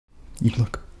You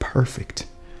look perfect.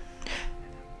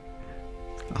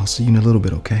 I'll see you in a little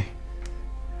bit, okay?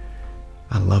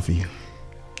 I love you.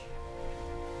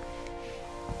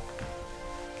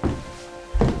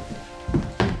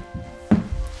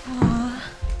 Aw,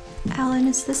 Alan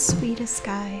is the sweetest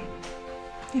guy.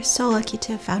 You're so lucky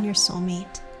to have found your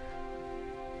soulmate.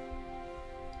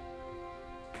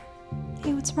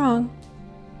 Hey, what's wrong?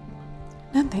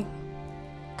 Nothing.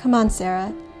 Come on,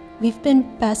 Sarah. We've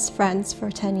been best friends for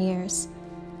 10 years.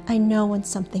 I know when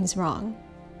something's wrong.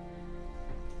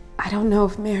 I don't know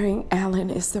if marrying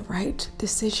Alan is the right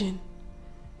decision.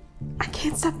 I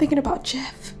can't stop thinking about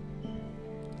Jeff.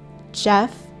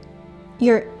 Jeff?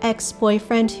 Your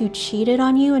ex-boyfriend who cheated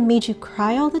on you and made you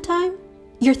cry all the time?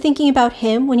 You're thinking about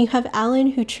him when you have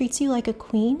Alan who treats you like a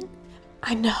queen?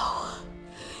 I know.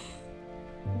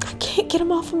 I can't get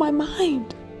him off of my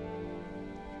mind.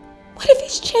 What if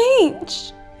he's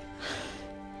changed?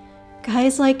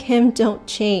 Guys like him don't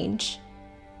change.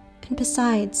 And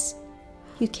besides,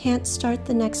 you can't start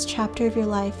the next chapter of your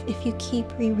life if you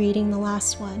keep rereading the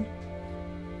last one.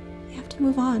 You have to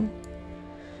move on.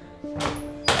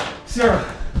 Sarah!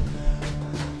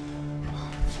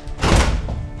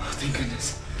 Oh, thank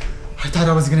goodness. I thought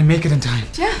I was gonna make it in time.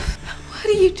 Jeff, what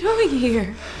are you doing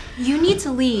here? You need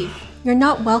to leave. You're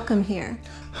not welcome here.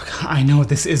 I know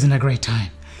this isn't a great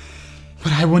time,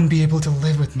 but I wouldn't be able to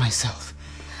live with myself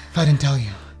if I didn't tell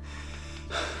you.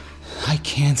 I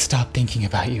can't stop thinking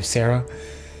about you, Sarah.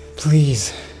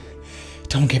 Please,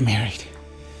 don't get married.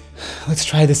 Let's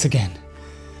try this again.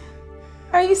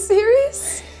 Are you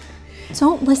serious?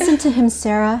 Don't listen to him,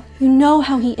 Sarah. You know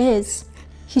how he is.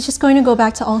 He's just going to go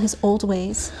back to all his old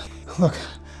ways. Look,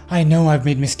 I know I've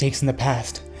made mistakes in the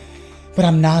past, but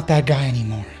I'm not that guy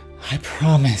anymore. I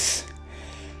promise.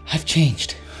 I've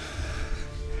changed.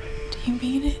 Do you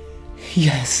mean it?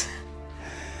 Yes.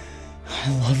 I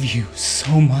love you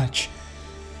so much.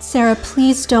 Sarah,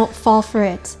 please don't fall for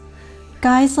it.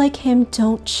 Guys like him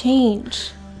don't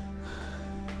change.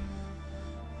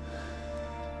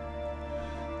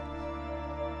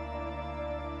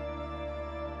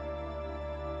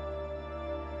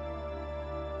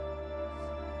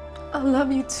 I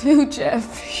love you too,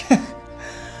 Jeff.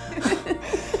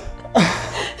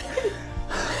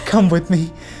 Come with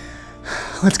me.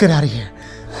 Let's get out of here.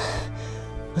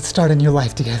 Let's start a new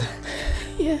life together.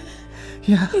 Yeah.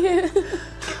 Yeah? Yeah.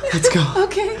 Let's go.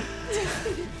 Okay.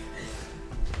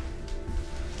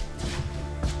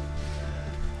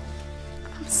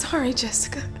 I'm sorry,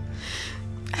 Jessica.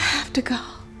 I have to go.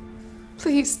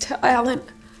 Please tell Alan.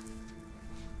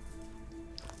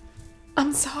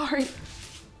 I'm sorry.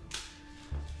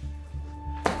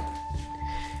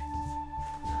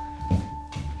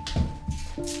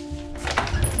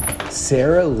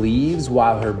 Sarah leaves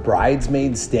while her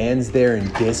bridesmaid stands there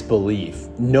in disbelief,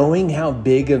 knowing how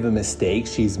big of a mistake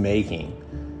she's making.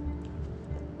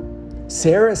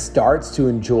 Sarah starts to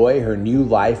enjoy her new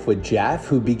life with Jeff,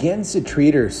 who begins to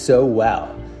treat her so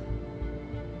well.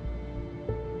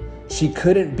 She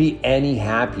couldn't be any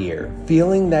happier,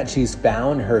 feeling that she's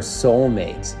found her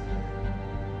soulmate.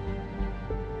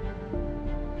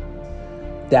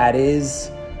 That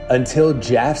is, until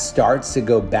Jeff starts to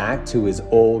go back to his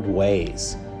old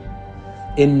ways.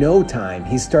 In no time,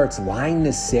 he starts lying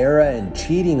to Sarah and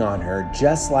cheating on her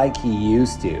just like he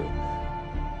used to.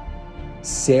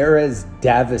 Sarah's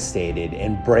devastated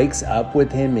and breaks up with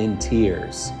him in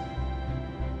tears.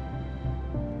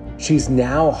 She's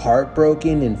now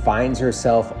heartbroken and finds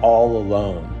herself all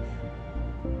alone.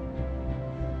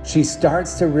 She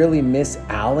starts to really miss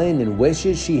Alan and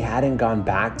wishes she hadn't gone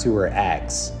back to her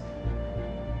ex.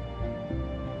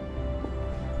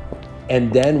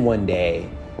 And then one day,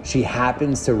 she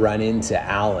happens to run into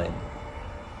Alan.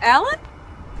 Alan?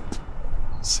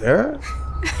 Sarah?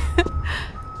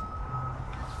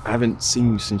 I haven't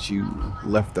seen you since you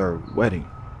left our wedding.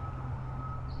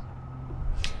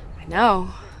 I know.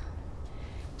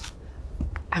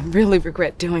 I really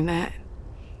regret doing that.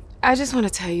 I just want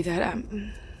to tell you that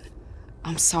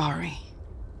I'm sorry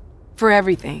for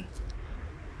everything.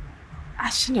 I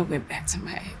shouldn't have went back to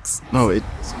my ex. No, it's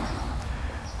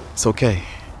okay.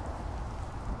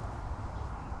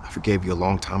 I forgave you a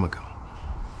long time ago.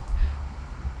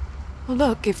 Well,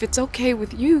 look, if it's okay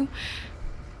with you,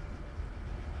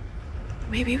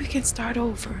 maybe we can start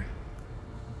over.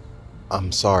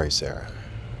 I'm sorry, Sarah,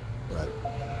 but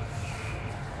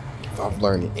if I've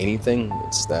learned anything,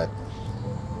 it's that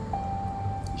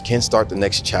you can't start the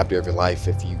next chapter of your life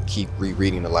if you keep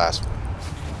rereading the last one.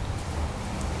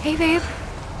 Hey, babe.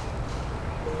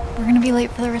 We're gonna be late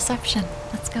for the reception.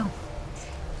 Let's go.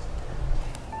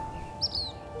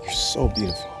 You're so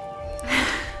beautiful.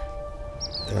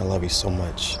 And I love you so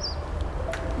much.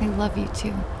 I love you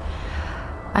too.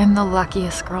 I'm the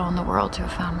luckiest girl in the world to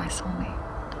have found my soulmate.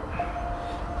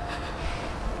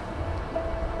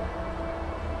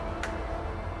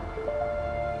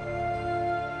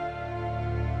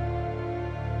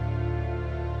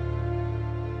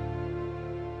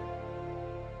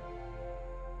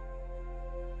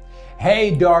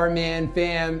 Hey Dhar Mann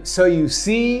fam, so you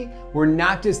see, we're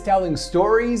not just telling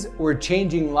stories, we're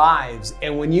changing lives.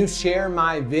 And when you share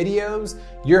my videos,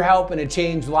 you're helping to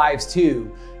change lives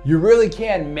too. You really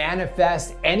can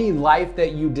manifest any life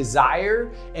that you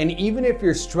desire. And even if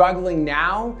you're struggling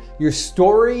now, your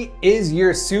story is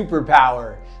your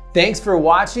superpower. Thanks for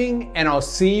watching, and I'll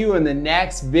see you in the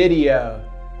next video.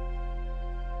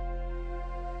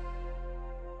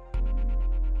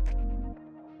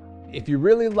 If you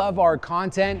really love our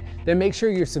content, then make sure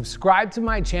you're subscribed to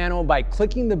my channel by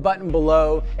clicking the button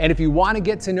below. And if you want to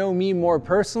get to know me more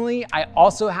personally, I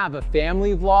also have a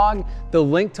family vlog. The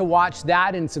link to watch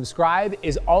that and subscribe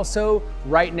is also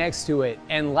right next to it.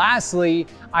 And lastly,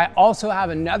 I also have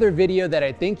another video that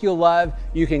I think you'll love.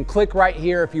 You can click right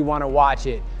here if you want to watch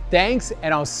it. Thanks,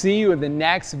 and I'll see you in the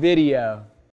next video.